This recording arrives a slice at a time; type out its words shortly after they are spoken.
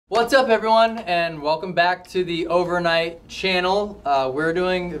What's up, everyone, and welcome back to the Overnight channel. We're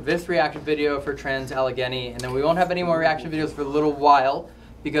doing this reaction video for Trans-Allegheny, and then we won't have any more reaction videos for a little while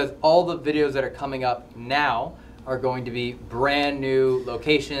because all the videos that are coming up now are going to be brand new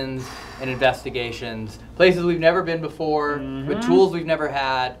locations and investigations, places we've never been before, with tools we've never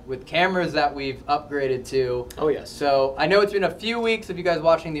had, with cameras that we've upgraded to. Oh yes. So I know it's been a few weeks of you guys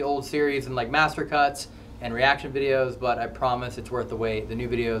watching the old series and like master cuts and reaction videos, but I promise it's worth the wait. The new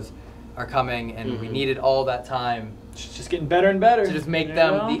videos are coming, and we needed all that time. It's just getting better and better. To just make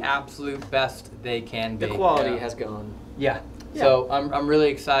them the absolute best they can be. The quality has gone. Yeah. So I'm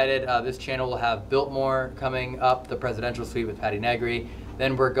really excited. This channel will have Biltmore coming up, the presidential suite with Patty Negri.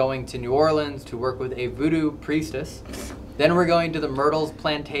 Then we're going to New Orleans to work with a voodoo priestess. Then we're going to the Myrtles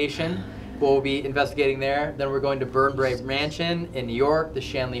Plantation. We'll be investigating there. Then we're going to Burnbrae Mansion in New York, the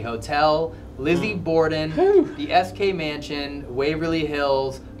Shanley Hotel, Lizzie Borden, the SK Mansion, Waverly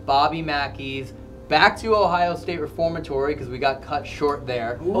Hills, Bobby Mackey's, back to Ohio State Reformatory because we got cut short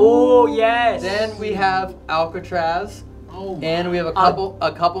there. Oh yes. Then we have Alcatraz, and we have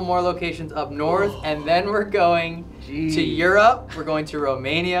a couple more locations up north, and then we're going to Europe. We're going to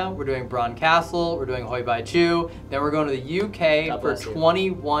Romania. We're doing Bron Castle. We're doing Hoi Bai Chu. Then we're going to the UK for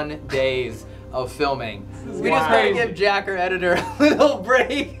 21 days of filming. We just got to give Jack, our editor, a little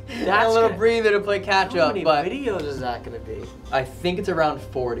break, and a little breather to play catch up. How but many videos is that going to be? I think it's around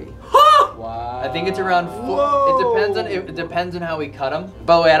 40. Wow. I think it's around 40. It depends on how we cut them.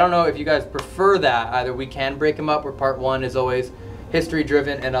 By the way, I don't know if you guys prefer that. Either we can break them up, where part one is always history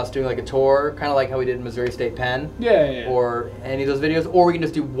driven and us doing like a tour, kind of like how we did in Missouri State Pen. Yeah. Or any of those videos, or we can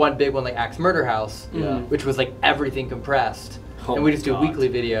just do one big one like Axe Murder House, which was like everything compressed. And we just do weekly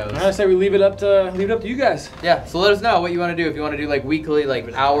videos. I say we leave it up to you guys. Yeah, so let us know what you want to do. If you want to do like weekly,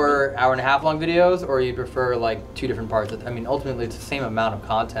 like hour and a half long videos, or you prefer like 2 different parts. I mean, ultimately it's the same amount of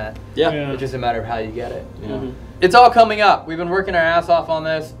content. Yeah. It's just a matter of how you get it. It's all coming up. We've been working our ass off on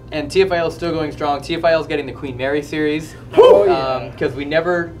this, and TFIL is still going strong. TFIL is getting the Queen Mary series. Because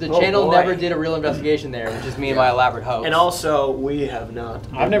the channel never did a real investigation there, which is me and my elaborate hoax. And also, we have not.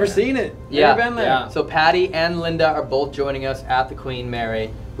 I've never seen it. Yeah. Never been there. Yeah. So Patty and Linda are both joining us at the Queen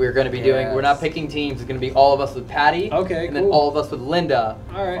Mary. We're going to be doing, we're not picking teams. It's going to be all of us with Patty. Okay, and then all of us with Linda.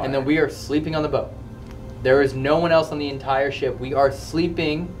 All right. And then we are sleeping on the boat. There is no one else on the entire ship. We are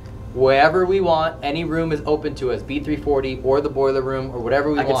sleeping wherever we want. Any room is open to us, B340 or the boiler room or whatever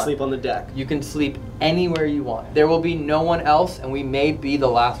we want. I can sleep on the deck. You can sleep anywhere you want. There will be no one else, and we may be the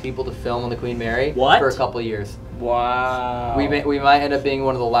last people to film on the Queen Mary for a couple of years. Wow. We might end up being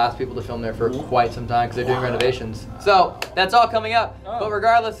one of the last people to film there for quite some time because they're doing renovations. So that's all coming up. But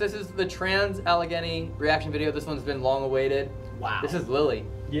regardless, this is the Trans-Allegheny reaction video. This one's been long awaited. Wow. This is Lily.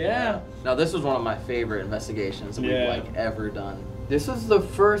 Yeah. Now this was one of my favorite investigations that we've like ever done. This was the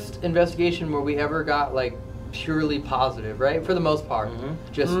first investigation where we ever got like purely positive, right? For the most part,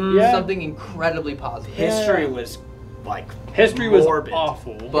 just something incredibly positive. History was like morbid.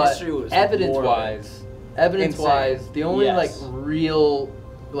 Awful. But evidence-wise, the only like real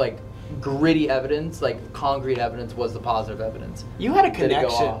like gritty evidence, like concrete evidence, was the positive evidence. You had a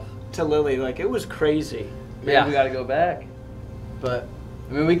connection to Lily, like it was crazy. Maybe we got to go back. But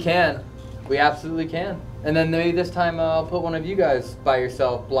I mean, we can. We absolutely can. And then maybe this time I'll put one of you guys by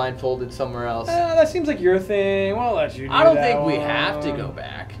yourself, blindfolded somewhere else. That seems like your thing. We'll let you do I don't think we have to go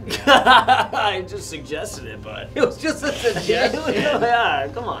back. I just suggested it, but it was just a suggestion. Yeah,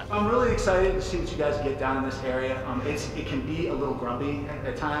 come on. I'm really excited to see what you guys get down in this area. It can be a little grumpy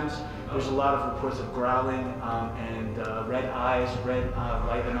at times. There's a lot of reports of growling and red eyes, red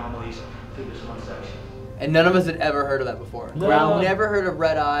light anomalies through this one section. And none of us had ever heard of that before. No. Never heard of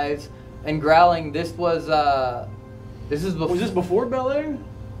red eyes and growling. This was before. Was this before Bel Air?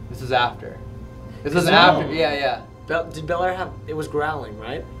 This is after. This was after. Yeah. Did Bel Air have? It was growling,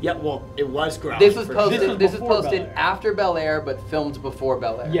 right? Yeah. Well, it was growling. This was posted. This was before posted Bel Air. after Bel Air, but filmed before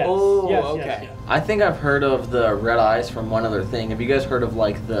Bel Air. Yes. Oh, yes, okay. Yes. I think I've heard of the red eyes from one other thing. Have you guys heard of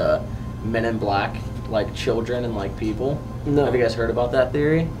like the Men in Black, like children and like people? No. Have you guys heard about that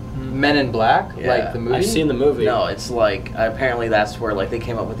theory? Men in Black, Yeah. like the movie. I've seen the movie. No, it's like apparently that's where like they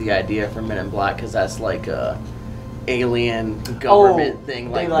came up with the idea for Men in Black because that's like a alien government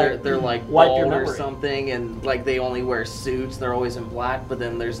thing. Like they're like bald or something, and like they only wear suits. They're always in black. But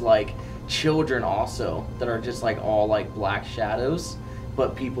then there's like children also that are just like all like black shadows,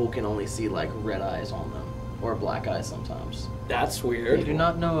 but people can only see like red eyes on them or black eyes sometimes. That's I weird. do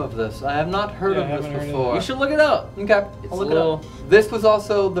not know of this. I have not heard of this before. You should look it up. Okay, It's I'll look a little... it up. This was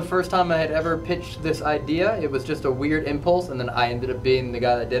also the first time I had ever pitched this idea. It was just a weird impulse, and then I ended up being the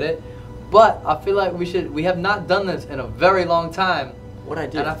guy that did it. But I feel like we have not done this in a very long time. What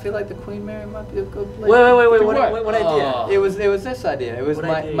idea? And I feel like the Queen Mary might be a good place. Wait. What? What idea? It was this idea. It was What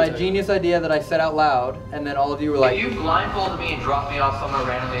my idea my is that? genius idea that I said out loud, and then all of you were like, If you blindfolded me and dropped me off somewhere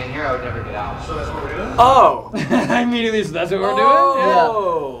randomly in here, I would never get out. So that's what we're doing? Oh. I immediately said, that's what we're doing?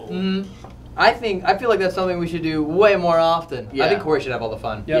 Oh. I feel like that's something we should do way more often. Yeah. I think Corey should have all the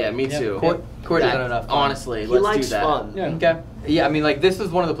fun. Yep. Yeah, me Yep. too. Corey doesn't have enough fun. Honestly, He let's likes do that. fun. Yeah. Okay. Yeah, I mean, like, this is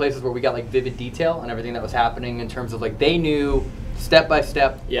one of the places where we got, like, vivid detail on everything that was happening in terms of, like, they knew step by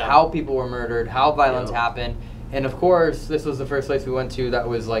step Yeah. how people were murdered, how violence Yeah. happened. And, of course, this was the first place we went to that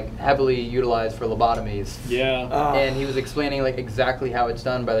was, like, heavily utilized for lobotomies. Yeah. And he was explaining, like, exactly how it's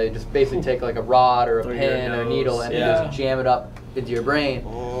done by they just basically take, like, a rod or a Through your pin or a needle nose, and yeah. they just jam it up into your brain.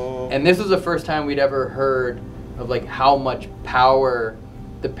 Oh. And this was the first time we'd ever heard of, like, how much power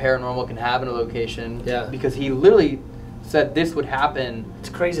the paranormal can have in a location. Yeah. Because he literally said this would happen It's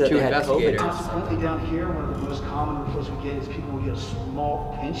crazy that to they had investigators. COVID. Consequently, down here, one of the most common reports we get is people will get a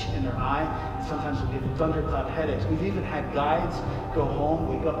small pinch in their eye, and sometimes will get thunderclap headaches. We've even had guides go home,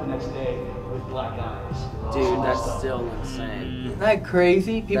 wake up the next day with black eyes. Dude, Small that's stuff. still insane. Isn't that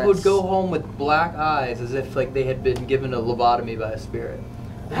crazy? People would That's- go home with black eyes as if like they had been given a lobotomy by a spirit.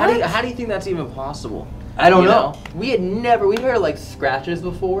 How do you think that's even possible? I don't You know. We'd heard like scratches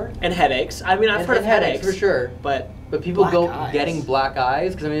before. And headaches. I mean, I've And- heard and of headaches for sure. But people black go eyes. getting black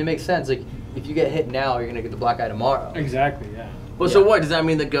eyes because I mean it makes sense. Like if you get hit now, you're gonna get the black eye tomorrow. Exactly, yeah. Well, so what? Does that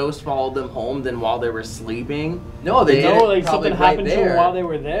mean the ghost followed them home then while they were sleeping? No, they did No, it like probably something right happened to there. them while they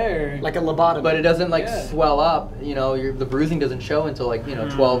were there. like a lobotomy. But it doesn't like Yeah. swell up. You know, the bruising doesn't show until like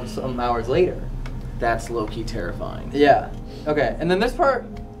 12 some hours later. That's low-key terrifying. Yeah. Okay. And then this part,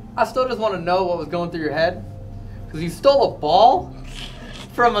 I still just want to know what was going through your head, because you stole a ball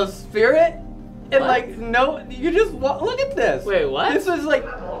from a spirit, and What? like no, you just look at this. Wait, what? This is like.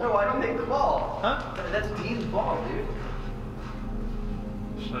 Walter, why did you take the ball? Huh? That's Dean's ball, dude.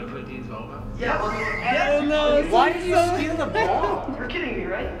 Should I put Dean's ball back? Yeah, well, yes. no, Why did you steal the ball? You're kidding me,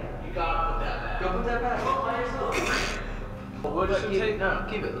 right? You gotta put that back. Go put that back. Go by yourself. We'll just take, No,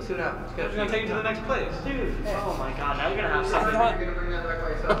 keep it. Let's see what happens. we're gonna take it to the next place. Dude, oh my god, now you're gonna have something. You're gonna bring that back by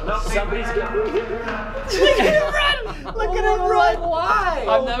yourself. Somebody's gonna. Look at him run! Look at him run! Why?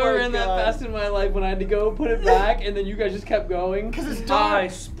 I've Oh never my ran that God. fast in my life when I had to go put it back, and then you guys just kept going. Because it's dark. I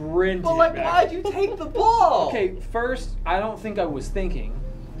sprinted. But like, back. why'd you take the ball? Okay, first, I don't think I was thinking.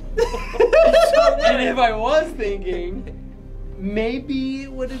 And if I was thinking, maybe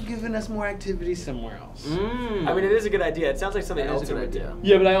it would have given us more activity somewhere else. I mean, it is a good idea. It sounds like something That is else a would good do. idea.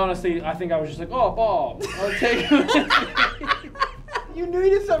 Yeah, but I think I was just like, oh, a ball. I'll take it. You knew you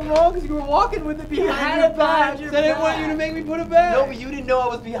did something wrong because you were walking with it behind your back. I didn't want you to make me put it back. No, but you didn't know I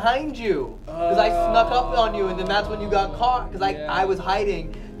was behind you. Because I snuck up on you, and then that's when you got caught. Because Yeah. I was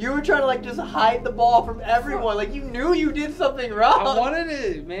hiding. You were trying to like just hide the ball from everyone. Like you knew you did something wrong. I wanted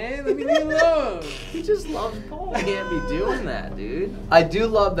it, man. Let me leave it alone. He just loves balls. You can't be doing that, dude. I do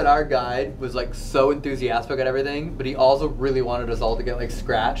love that our guide was like so enthusiastic at everything, but he also really wanted us all to get like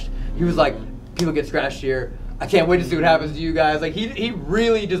scratched. He was like, people get scratched here. I can't wait to see what happens to you guys. Like he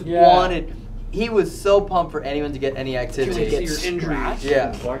really just Yeah. wanted. He was so pumped for anyone to get any activity. Can we see your injuries?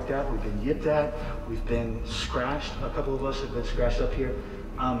 Yeah. We've been barked at, we've been yipped at, we've been scratched. A couple of us have been scratched up here.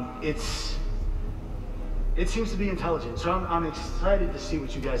 It seems to be intelligent, so I'm excited to see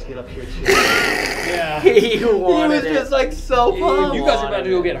what you guys get up here too. Yeah. He He wanted was just like so He pumped. You guys are about to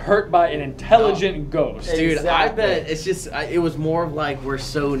go get hurt by an intelligent ghost. Dude, I Exactly. bet it's just, it was more of like we're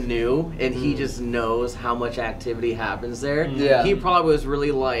so new and he just knows how much activity happens there. Yeah. He probably was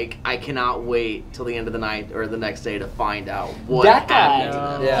really like, I cannot wait till the end of the night or the next day to find out what That guy, happened to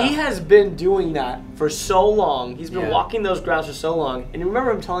them. Yeah. he has been doing that for so long. He's been Yeah. walking those grounds for so long. And you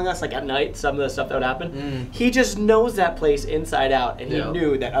remember him telling us, like, at night, some of the stuff that would happen? Mm. He just knows that place inside out, and he Yeah.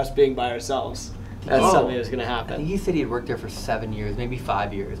 knew that us being by ourselves, that's Oh. something that was going to I think happen. he said he had worked there for 7 years, maybe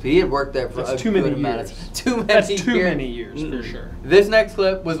 5 years. But he had worked there for That's a too many good amount of years. too many That's too years. many years, for sure. This next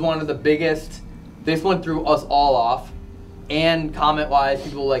clip was one of the biggest. This one threw us all off. And comment-wise,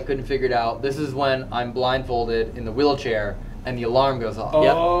 people like couldn't figure it out. This is when I'm blindfolded in the wheelchair and the alarm goes off.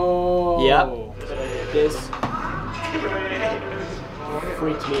 Oh. Yep. This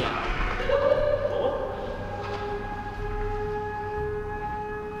freaked me out.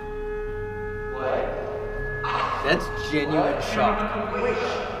 That's genuine shock.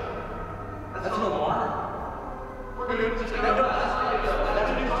 That's an alarm. That's what he was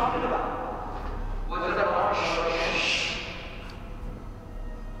talking about. What is that alarm?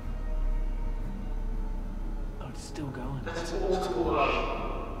 Oh, it's still going. That's an old school alarm.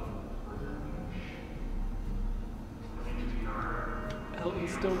 At least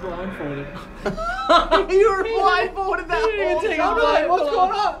still blindfolded. You were blindfolded that whole time. What's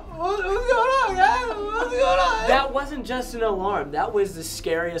going on? What's going on, guys? What's going on? That wasn't just an alarm. That was the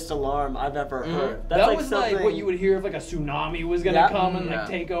scariest alarm I've ever heard. That's That like was something, like what you would hear if like a tsunami was gonna come and like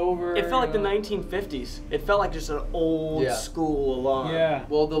take over. It felt like the 1950s. It felt like just an old school alarm. Yeah.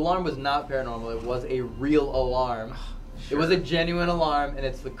 Well, the alarm was not paranormal. It was a real alarm. It was a genuine alarm, and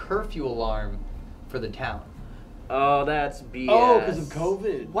it's the curfew alarm for the town. Oh, that's BS. Oh, because of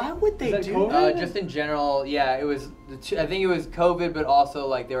COVID. Why would they Is that do COVID? that? Just in general, yeah, it was. I think it was COVID, but also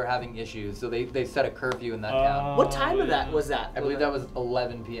like they were having issues, so they set a curfew in that town. What time of that was that? I believe that was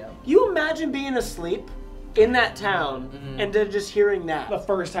 11 p.m. You imagine being asleep in that town and then just hearing that. The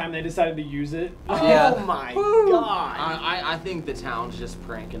first time they decided to use it. Yeah. Oh my god. I think the town's just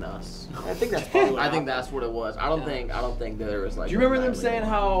pranking us. I think that's probably what I think happened. that's what it was. I don't think that there was like. Do you remember them saying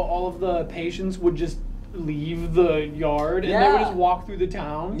how all of the patients would just leave the yard and they would just walk through the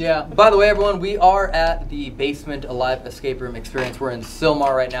town? Yeah. By the way, everyone, we are at the Basement Alive Escape Room Experience. We're in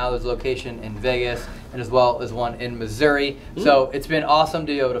Sylmar right now. There's a location in Vegas and as well as one in Missouri. So it's been awesome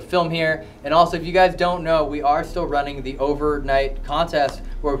to be able to film here. And also, if you guys don't know, we are still running the overnight contest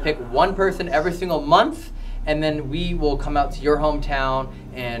where we pick one person every single month, and then we will come out to your hometown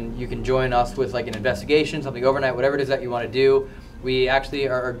and you can join us with like an investigation, something overnight, whatever it is that you want to do. We actually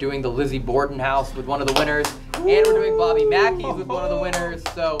are doing the Lizzie Borden house with one of the winners, and we're doing Bobby Mackey's with one of the winners.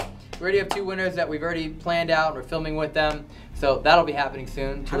 So we already have 2 winners that we've already planned out, and we're filming with them. So that'll be happening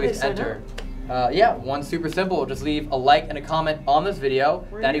soon. 2 ways to enter. Yeah, one super simple. Just leave a like and a comment on this video.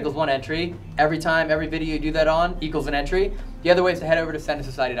 That equals 1 entry. Every time, every video you do that on equals an entry. The other way is to head over to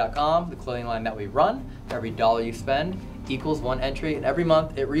SendItSociety.com, the clothing line that we run. For every $1 you spend equals 1 entry, and every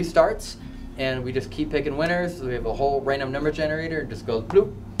month it restarts. And we just keep picking winners. So we have a whole random number generator. It just goes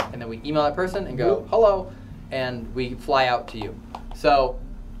bloop, and then we email that person and go hello, and we fly out to you. So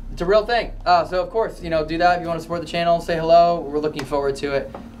it's a real thing. So of course, you know, do that if you want to support the channel. Say hello. We're looking forward to it.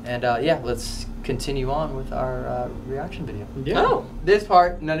 And yeah, let's continue on with our reaction video. Yeah. Oh, this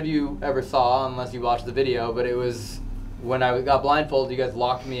part none of you ever saw unless you watched the video, but it was when I got blindfolded. You guys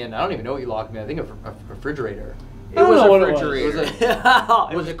locked me in. I don't even know what you locked me in. I think a refrigerator. It was a It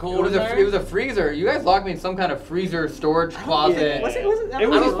refrigerator. was it cold? it was a freezer. You guys locked me in some kind of freezer storage closet. Was it? It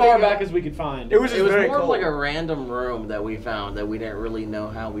was as far back as we could find. It was It was very more of cool. like a random room that we found that we didn't really know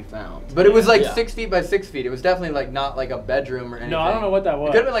how we found. But it was like 6 feet by 6 feet. It was definitely like not like a bedroom or anything. No, I don't know what that was.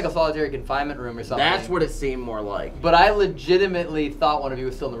 It could have been like a solitary confinement room or something. That's what it seemed more like. But I legitimately thought one of you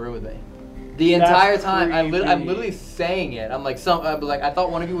was still in the room with me. The entire time, I'm creepy. literally saying it. I'm like, I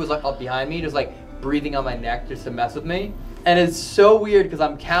thought one of you was like up behind me, just like breathing on my neck just to mess with me. And it's so weird because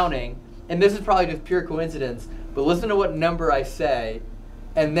I'm counting, and this is probably just pure coincidence, but listen to what number I say,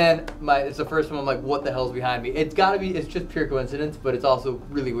 and then it's the first one I'm like, what the hell's behind me? It's gotta be, it's just pure coincidence, but it's also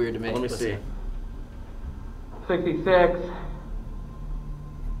really weird to me. Let me see. 66.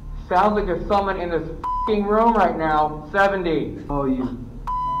 Sounds like there's someone in this f***ing room right now. 70. Oh, you.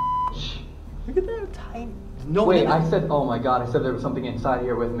 Look at that tiny. No Wait, one in I said, oh my god, I said there was something inside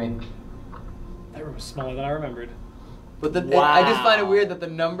here with me. That room was smaller than I remembered. But I just find it weird that the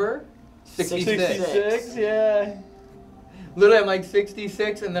number 66. 66, yeah. Literally, I'm like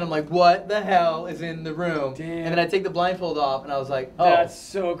 66, and then I'm like, what the hell is in the room? Damn. And then I take the blindfold off, and I was like, oh. That's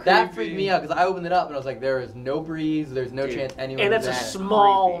so creepy. That freaked me out, because I opened it up, and I was like, there is no breeze, there's no chance anyone And is it's a in it.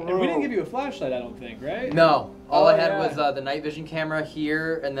 small room. And we didn't give you a flashlight, I don't think, right? No. All I had yeah. was the night vision camera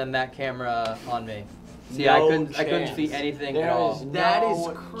here, and then that camera on me. See, No I couldn't chance. see anything There at all. is That is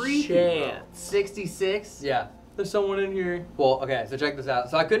no creepy. chance. 66? Yeah. There's someone in here. Well, okay, so check this out.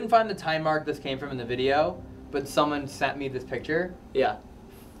 So I couldn't find the time mark this came from in the video, but someone sent me this picture. Yeah.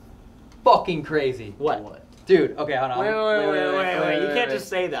 Fucking crazy. What? Dude, okay, hold on. Wait. You can't just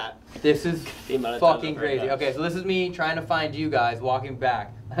say that. This is The amount of times fucking I've heard crazy. that. Okay, so this is me trying to find you guys walking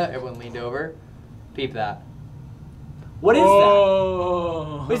back. Everyone leaned over. Peep that. What is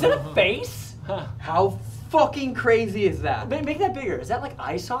Whoa. that? Is that a face? How fucking crazy is that? Make that bigger. Is that like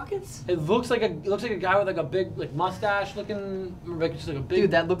eye sockets? It looks like a guy with like a big mustache looking, like just like a big.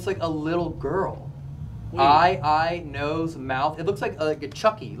 Dude, that looks like a little girl. Wait. Eye, nose, mouth. It looks like a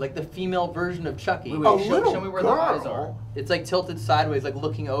Chucky, like the female version of Chucky. Show me where the eyes are. It's like tilted sideways, like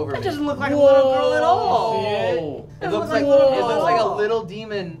looking over That me. doesn't look like a little girl at all. See it? It looks like little it looks like a girl. little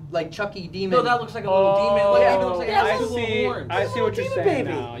demon, like Chucky demon. No, that looks like a little demon. Like, yeah. it looks like I it has little see. horns. I see what you're Demon saying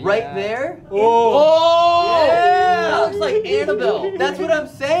baby. now. Right yeah. there. Oh. Yeah. That looks like Annabelle. That's what I'm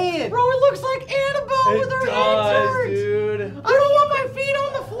saying. Bro, it looks like Annabelle with her hands does, hurt. dude. I don't want my feet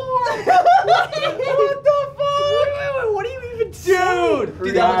on the floor. What the fuck? Wait, what are you even saying? Dude,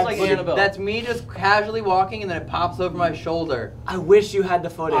 Dude, that looks like That's- Annabelle. That's me just casually walking, and then it pops over my shoulder. I wish you had the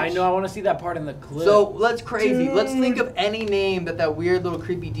footage. I know. I want to see that part in the clip. So let's crazy. Let's think of any name that weird little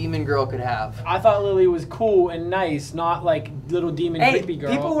creepy demon girl could have. I thought Lily was cool and nice, not like little demon Hey, creepy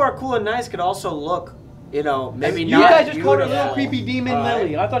girl. people who are cool and nice could also look, you know, maybe You not. guys just called her beautiful. little creepy demon All right.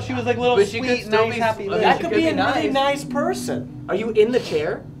 Lily. I thought she was like little But she could sweet, still nice, be- happy Lily. That She could could be a be really nice. nice person. Are you in the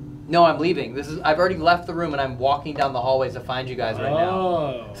chair? No, I'm leaving. I've already left the room, and I'm walking down the hallways to find you guys right now.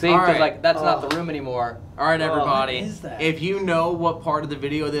 Oh. See, All because right. like that's not the room anymore. All right, everybody. What is that? If you know what part of the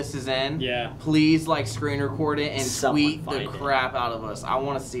video this is in, Yeah. please like screen record it and Someone tweet the find it. crap out of us. I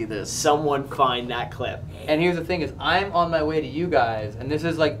want to see this. Someone find that clip. And here's the thing: is I'm on my way to you guys, and this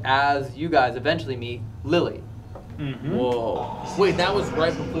is like as you guys eventually meet Lily. Mm-hmm. Whoa. Wait, that was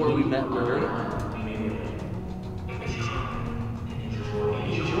right before we met her.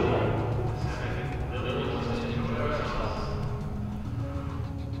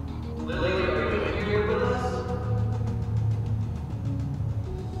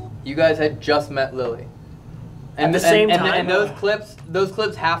 You guys had just met Lily. At the same time? And those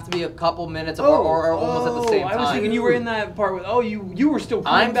clips have to be a couple minutes or almost at the same time. I was thinking you were in that part with. Oh, you were still.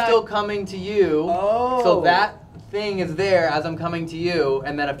 I'm back. still coming to you. Oh. So that thing is there as I'm coming to you,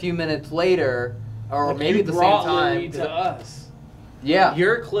 and then a few minutes later, or Like, maybe you at the same brought time. Lily to us. Yeah.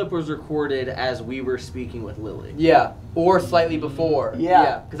 Your clip was recorded as we were speaking with Lily. Yeah. Or slightly before.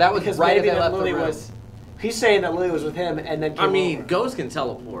 Because that was right as maybe I that left Lily the room. was. He's saying that Lily was with him, and then. I mean, ghosts can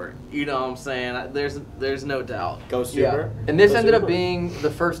teleport. You know what I'm saying? There's no doubt. Ghost Yeah. Uber. And this Ghost ended up Uber. being the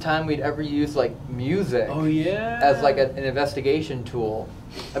first time we'd ever used like music. Oh yeah. As like an investigation tool.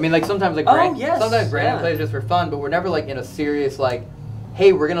 I mean, like sometimes like Oh, yes, sometimes Brandon yeah. plays just for fun, but we're never like in a serious like,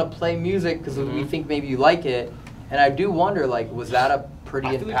 hey, we're gonna play music because we think maybe you like it. And I do wonder, like, was that a pretty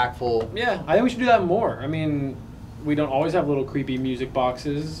I feel like- impactful? Yeah, I think we should do that more. I mean, we don't always have little creepy music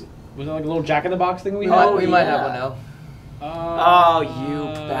boxes. Was it like a little Jack in the Box thing we had? Oh, we might have yeah. one now. Oh, you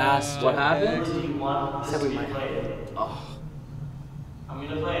bastard. What happened? Said we might have it. Oh. I'm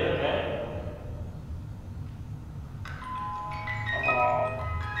gonna play it, okay?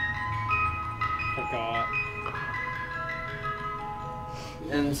 Forgot.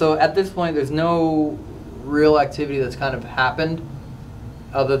 And so at this point, there's no real activity that's kind of happened,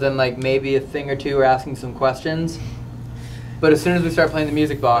 other than like maybe a thing or two or asking some questions. But as soon as we start playing the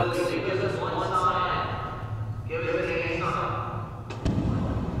music box,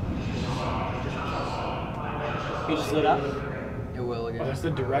 You just lit up? it will Oh, again. that's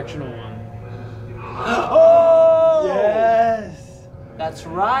the directional one. Oh! Yes. That's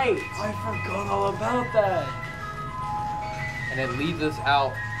right. I forgot all about that. And it leads us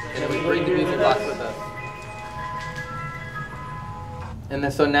out, and then we bring the music box with us. And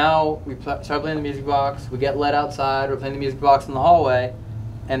then so now we start playing the music box. We get let outside. We're playing the music box in the hallway,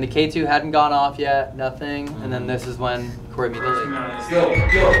 and the K2 hadn't gone off yet. Nothing. And then this is when Corey meets Lily.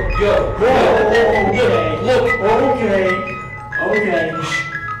 Okay.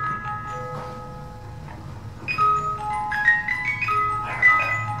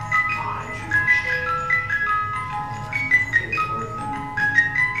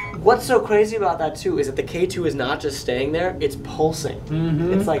 What's so crazy about that too is that the K2 is not just staying there; it's pulsing.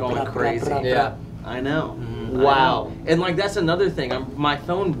 Mm-hmm. It's like Going blah, blah, crazy. blah, blah. Yeah. I know. Wow. I know. And like that's another thing. My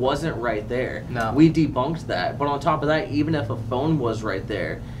phone wasn't right there. No. We debunked that. But on top of that, even if a phone was right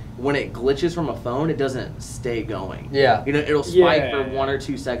there, when it glitches from a phone, it doesn't stay going. Yeah. You know, it'll spike Yeah. for 1 or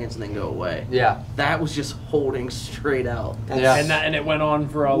 2 seconds and then go away. Yeah. That was just holding straight out. Yeah. And it went on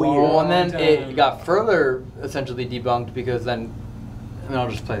for a Weird. long Well, and then time. it got further essentially debunked because then, I mean, I'll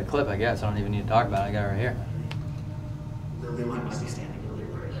just play the clip, I guess. I don't even need to talk about it. I got it right here. Lily must be standing really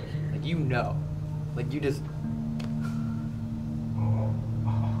right. Like, you know. Like, you just.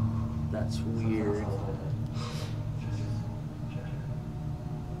 That's weird.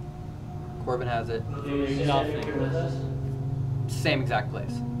 Corbin has it. Nothing. Same exact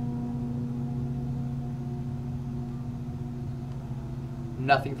place.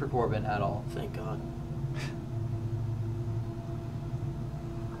 Nothing for Corbin at all. Thank God.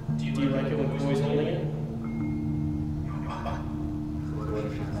 Do you like it when Corey's holding it?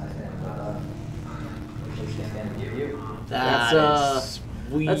 That's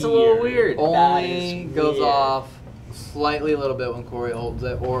weird. That's a little weird. Only is goes weird. off slightly a little bit when Corey holds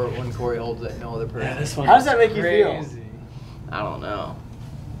it, or when Corey holds it, no other person. Yeah, this one. How does that make you feel? crazy. I don't know.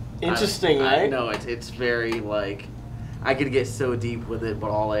 Interesting, I right? know it's very like I could get so deep with it, but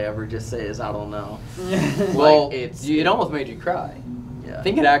all I ever just say is I don't know. Well, Like, it's- it almost made you cry. Yeah. I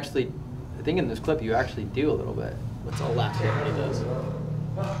think in this clip you actually do a little bit. Let's all laugh at what he does.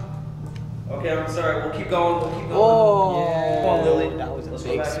 Okay, I'm sorry. We'll keep going. We'll keep going. Oh, Yeah. Come on, Lily. That was Let's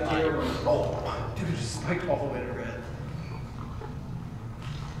big go back into your spike. room. Oh, dude, just spiked all the way to red.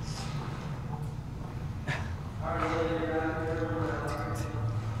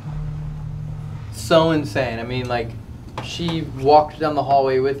 So insane. I mean, like, she walked down the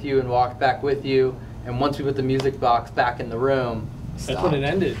hallway with you and walked back with you, and once we put the music box back in the room, That's when it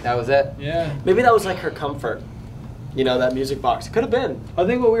ended. that was it. Yeah. Maybe that was like her comfort. You know, that music box. It could have been. I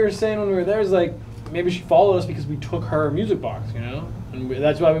think what we were saying when we were there is like, maybe she followed us because we took her music box, you know? And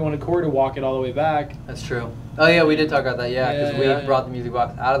that's why we wanted Corey to walk it all the way back. That's true. Oh yeah, we did talk about that. Yeah, because Yeah. we brought the music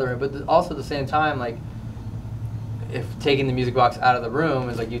box out of the room, but also at the same time, like, if taking the music box out of the room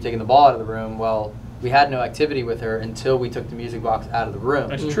is like you taking the ball out of the room, well, we had no activity with her until we took the music box out of the room.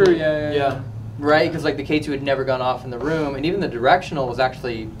 That's true, yeah. Right, because like the K2 had never gone off in the room, and even the directional was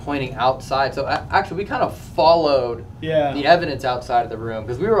actually pointing outside. So actually, we kind of followed the evidence outside of the room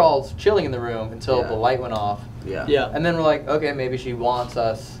because we were all chilling in the room until the light went off. Yeah. And then we're like, okay, maybe she wants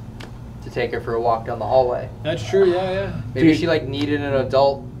us to take her for a walk down the hallway. That's true, yeah. Maybe she like needed an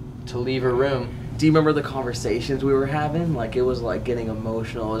adult to leave her room. Do you remember the conversations we were having? Like, it was like getting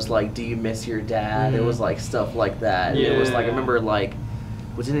emotional. It was like, do you miss your dad? It was like stuff like that. Yeah. It was like, I remember like,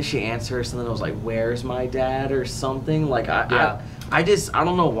 didn't she answer something that was like, where's my dad or something? Like, I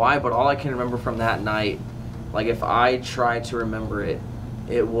don't know why, but all I can remember from that night, like if I tried to remember it,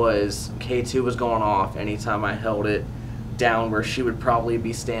 it was K2 was going off anytime I held it down where she would probably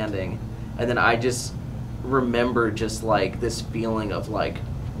be standing. And then I just remember just like this feeling of like,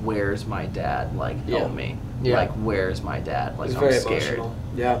 where's my dad? Like, help me. Yeah. Like, where's my dad? Like, It's I'm very scared. emotional.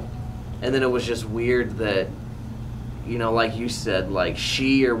 Yeah. And then it was just weird that, you know, like you said, like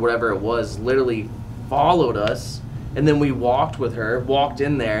she or whatever it was literally followed us. And then we walked with her, walked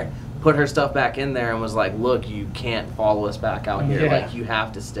in there, put her stuff back in there and was like, look, you can't follow us back out here. Yeah. Like, you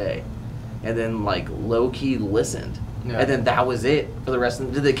have to stay. And then, like, low-key listened. Yeah. And then that was it for the rest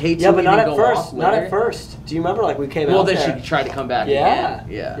of the... Did the K2 Yeah, but not even at go first. off Not later? at first. Do you remember? Like we came Well, out then there. she tried to come back Yeah.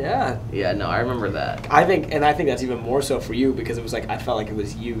 again. Yeah. Yeah, no, I remember that. I think that's even more so for you because it was like I felt like it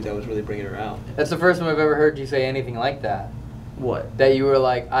was you that was really bringing her out. That's the first time I've ever heard you say anything like that. What? That you were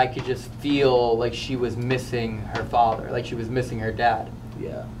like, I could just feel like she was missing her father, like she was missing her dad.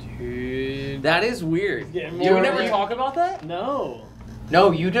 Yeah. Dude. That is weird. Getting You more- never talk about that? No.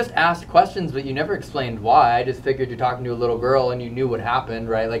 No, you just asked questions, but you never explained why. I just figured you're talking to a little girl and you knew what happened,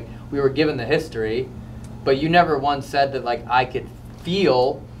 right? Like, we were given the history, but you never once said that, like, I could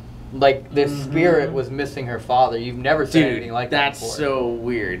feel like this spirit was missing her father. You've never said anything like that before. That's so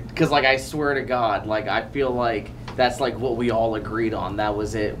weird. Because, like, I swear to God, like, I feel like that's, like, what we all agreed on. That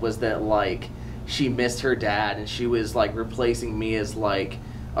was it, was that, like, she missed her dad and she was, like, replacing me as, like,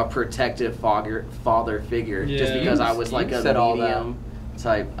 a protective father figure. Yeah. Just because I was, like, You a said all that. medium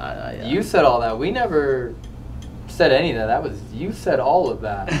type. Yeah. You said all that. We never said any of that. That was, you said all of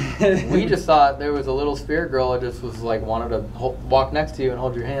that. We just thought there was a little spirit girl that just was like wanted to walk next to you and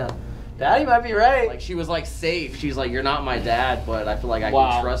hold your hand. Daddy might be right. Like, she was, like, safe. She's like, you're not my dad, but I feel like I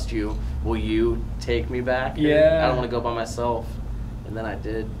Wow. can trust you. Will you take me back? Yeah. I don't want to go by myself. And then I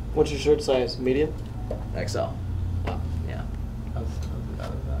did. What's your shirt size? Medium? XL. Yeah.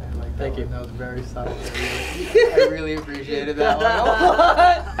 Thank you. That was very subtle. I really appreciated that one a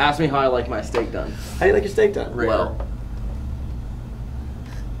lot. Ask me how I like my steak done. How do you like your steak done? Well.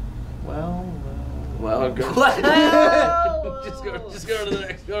 Well, good. just go to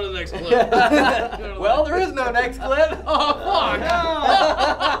the next clip. well, there is no next clip. Oh,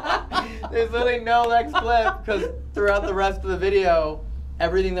 fuck. There's literally no next clip because throughout the rest of the video,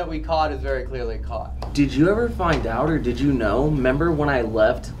 everything that we caught is very clearly caught. Did you ever find out, or did you know? Remember when I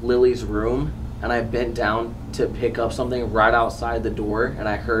left Lily's room and I bent down to pick up something right outside the door and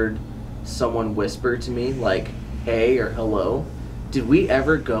I heard someone whisper to me like, hey or hello? Did we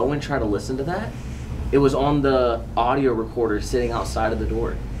ever go and try to listen to that? It was on the audio recorder sitting outside of the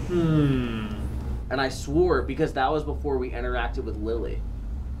door. And I swore, because that was before we interacted with Lily.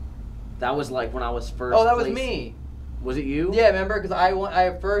 That was like when I was first. Oh, that was me. Was it you? Yeah, remember? Because I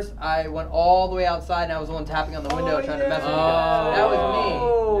went all the way outside and I was the one tapping on the window trying to mess with you guys. That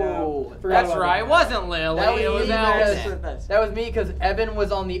was me. That's right. It wasn't Lily. That was it was me Allison. because that was me because Evan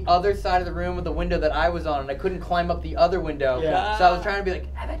was on the other side of the room with the window that I was on, and I couldn't climb up the other window. Yeah. So I was trying to be like,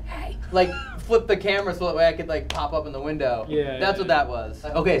 Evan, hey, like flip the camera so that way I could like pop up in the window. Yeah. That's what that was.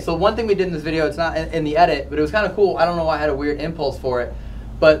 Okay, so one thing we did in this video, it's not in the edit, but it was kind of cool. I don't know why I had a weird impulse for it,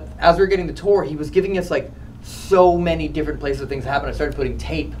 but as we were getting the tour, he was giving us like so many different places things happen. I started putting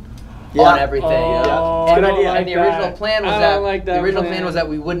tape on everything. Oh, And, good idea. and the original plan was that that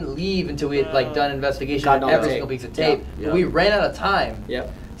we wouldn't leave until we had like done investigation Gotten on all every the single tape. piece of tape. Yeah. But we ran out of time.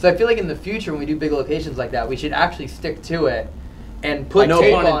 Yep. So I feel like in the future when we do big locations like that, we should actually stick to it and put no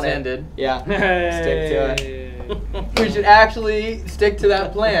tape pun on intended. Yeah. Stick to it. We should actually stick to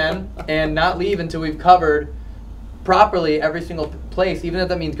that plan and not leave until we've covered properly every single place, even if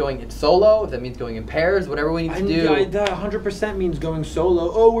that means going in solo, if that means going in pairs, whatever we need to do. That 100% means going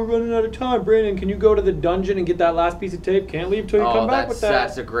solo. Oh, we're running out of time, Brandon. Can you go to the dungeon and get that last piece of tape? Can't leave till you come back with that.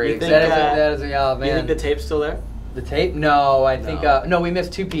 That's a great think, example. That is a man. You think the tape's still there? The tape? No, I think no. We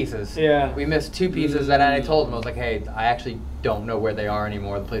missed 2 pieces. Yeah. We missed 2 pieces, and I told him, I was like, hey, I actually don't know where they are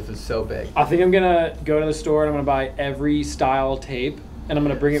anymore. The place is so big. I think I'm gonna go to the store and I'm gonna buy every style tape. And I'm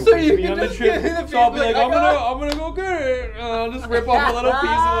gonna bring it So with you me can on the just trip. get the So I'll be piece, like, like, I'm gonna go get it. And I'll just rip off a little piece of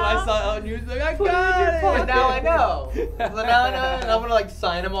what I saw and use like, I got it. And now I know. So now I know, and I'm gonna like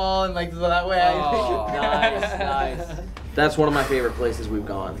sign them all, and like so that way Nice. That's one of my favorite places we've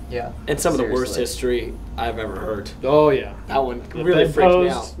gone. Yeah. And some of the worst Seriously. history I've ever heard. Oh yeah. That one really freaked me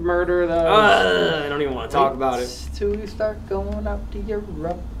out. Murder though. I don't even want to talk about it. Till you start going out to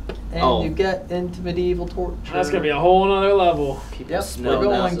Europe, and you get into medieval torture. That's gonna be a whole nother level. Yep, smell we're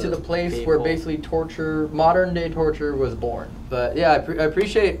going massive to the place where people. basically torture, modern day torture, was born. But yeah, I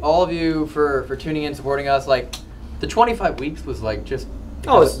appreciate all of you for tuning in, supporting us. Like, the 25 weeks was like just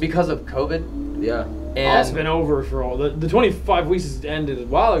because of COVID. Yeah. And It's been over for all the 25 weeks has ended a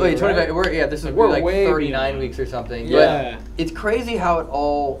while ago. wait, 25. Right? This is We're like way 39 beyond. weeks or something. Yeah. But it's crazy how it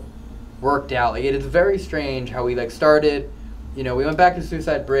all worked out. Like, it is very strange how we like started. You know, we went back to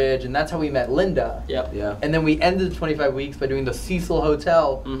Suicide Bridge, and that's how we met Linda. Yep. Yeah. And then we ended the 25 weeks by doing the Cecil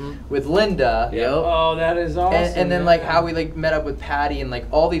Hotel with Linda. Yep. Oh, that is awesome. And then like how we like met up with Patty and like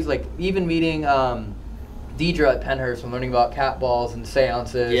all these like even meeting Deidre at Penhurst and learning about cat balls and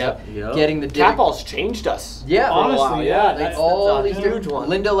seances. Yep. Getting the Cat balls changed us. Yeah, honestly, yeah. Like That's all a these huge different one.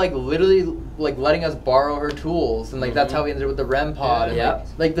 Linda like literally like letting us borrow her tools, and like that's how we ended up with the REM pod. And Yeah.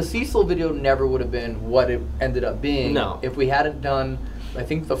 like the Cecil video never would have been what it ended up being if we hadn't done I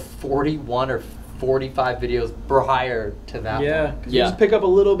think the 41 or 45 videos prior to that. Yeah. one. You just pick up a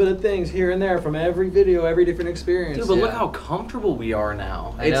little bit of things here and there from every video, every different experience. Dude, but look how comfortable we are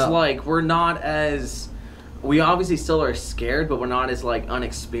now. I It's know. like we're not as we obviously still are scared, but we're not as like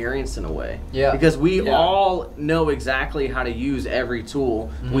unexperienced in a way. Yeah. Because we all know exactly how to use every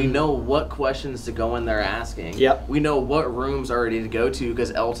tool. We know what questions to go in there asking. Yep. We know what rooms are ready to go to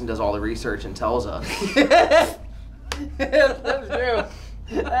because Elton does all the research and tells us. That's true.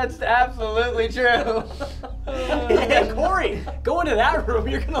 That's absolutely true. Hey, Corey, go into that room.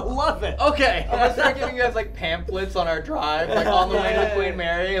 You're going to love it. Okay, I'm gonna start giving you guys like pamphlets on our drive, like on the way to Queen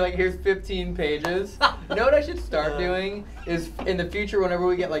Mary. Like, here's 15 pages. You know what I should start doing is in the future, whenever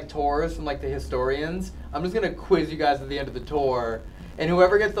we get like tours from like the historians, I'm just gonna quiz you guys at the end of the tour, and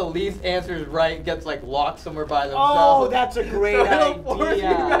whoever gets the least answers right gets like locked somewhere by themselves. Oh, that's a great so it'll force you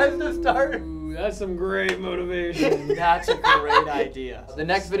idea. guys to start. Ooh, that's some great motivation. That's a great idea. The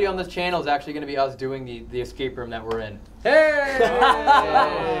next video on this channel is actually going to be us doing the escape room that we're in. Hey!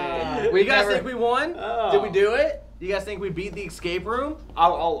 You guys think we won? Oh. Did we do it? You guys think we beat the escape room?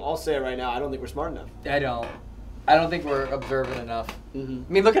 I'll say it right now. I don't think we're smart enough. I don't think we're observant enough. I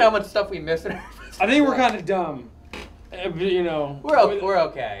mean, look at how much stuff we missed. I think we're kind of dumb. You know. We're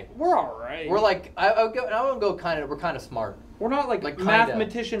okay. We're all right. We're like I would go kind of. We're kind of smart. We're not like kinda.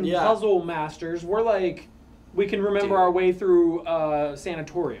 mathematician puzzle masters. We're like we can remember our way through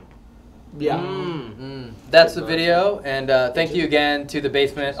sanatorium. Yeah. That's the video, and thank you again to the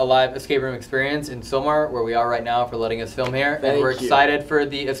Basement Alive Escape Room Experience in Somar, where we are right now, for letting us film here. And we're excited for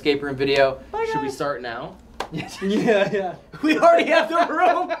the escape room video. Should we start now? Yeah. We already have the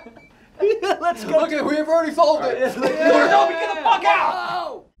room. Let's go. Look, we've already solved it. No, we get the fuck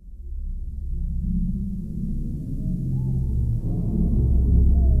out.